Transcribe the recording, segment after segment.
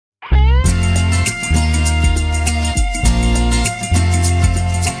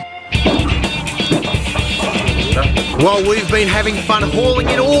Well, we've been having fun hauling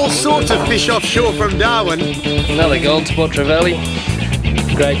in all sorts of fish offshore from Darwin. Another gold spot trevally.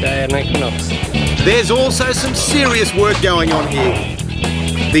 Great day at an equinox. There's also some serious work going on here.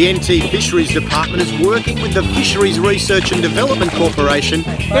 The NT Fisheries Department is working with the Fisheries Research and Development Corporation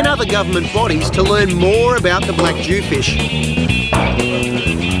and other government bodies to learn more about the black jewfish.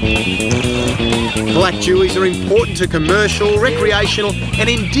 Black jewies are important to commercial, recreational and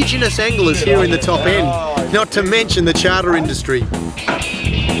indigenous anglers here in the top end, not to mention the charter industry.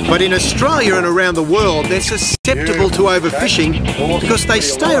 But in Australia and around the world, they're susceptible to overfishing because they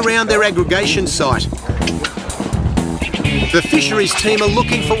stay around their aggregation site. The fisheries team are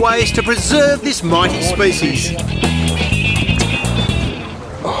looking for ways to preserve this mighty species.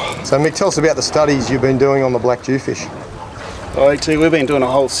 So Mick, tell us about the studies you've been doing on the black jewfish. Well, actually, we've been doing a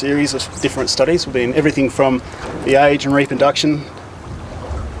whole series of different studies. We've been everything from the age and reproduction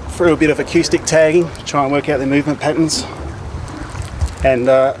through a bit of acoustic tagging to try and work out their movement patterns, and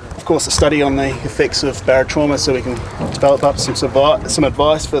of course a study on the effects of barotrauma so we can develop up some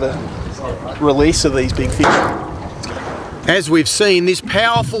advice for the release of these big fish. As we've seen, this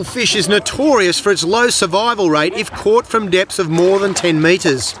powerful fish is notorious for its low survival rate if caught from depths of more than 10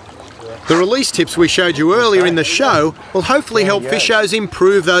 metres. The release tips we showed you earlier in the show will hopefully help fishers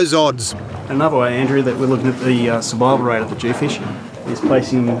improve those odds. Another way, Andrew, that we're looking at the survival rate of the jewfish is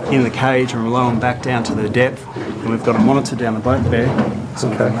placing them in the cage and lowering back down to the depth, and we've got a monitor down the boat there so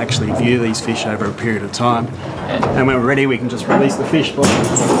we can actually view these fish over a period of time, and when we're ready we can just release the fish by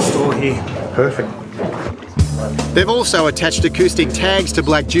the store here. Perfect. They've also attached acoustic tags to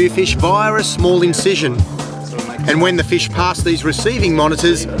black jewfish via a small incision. And when the fish pass these receiving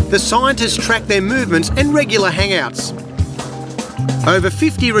monitors, the scientists track their movements and regular hangouts. Over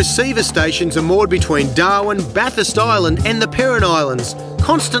 50 receiver stations are moored between Darwin, Bathurst Island and the Perrin Islands,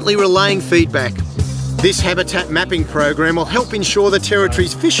 constantly relaying feedback. This habitat mapping program will help ensure the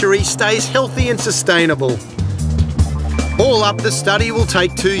territory's fishery stays healthy and sustainable. All up, the study will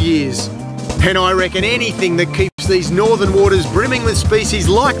take 2 years. And I reckon anything that keeps these northern waters brimming with species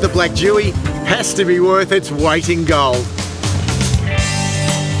like the black jewie has to be worth its weight in gold.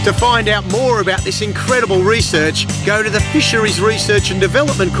 To find out more about this incredible research, go to the Fisheries Research and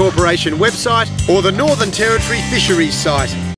Development Corporation website or the Northern Territory Fisheries site.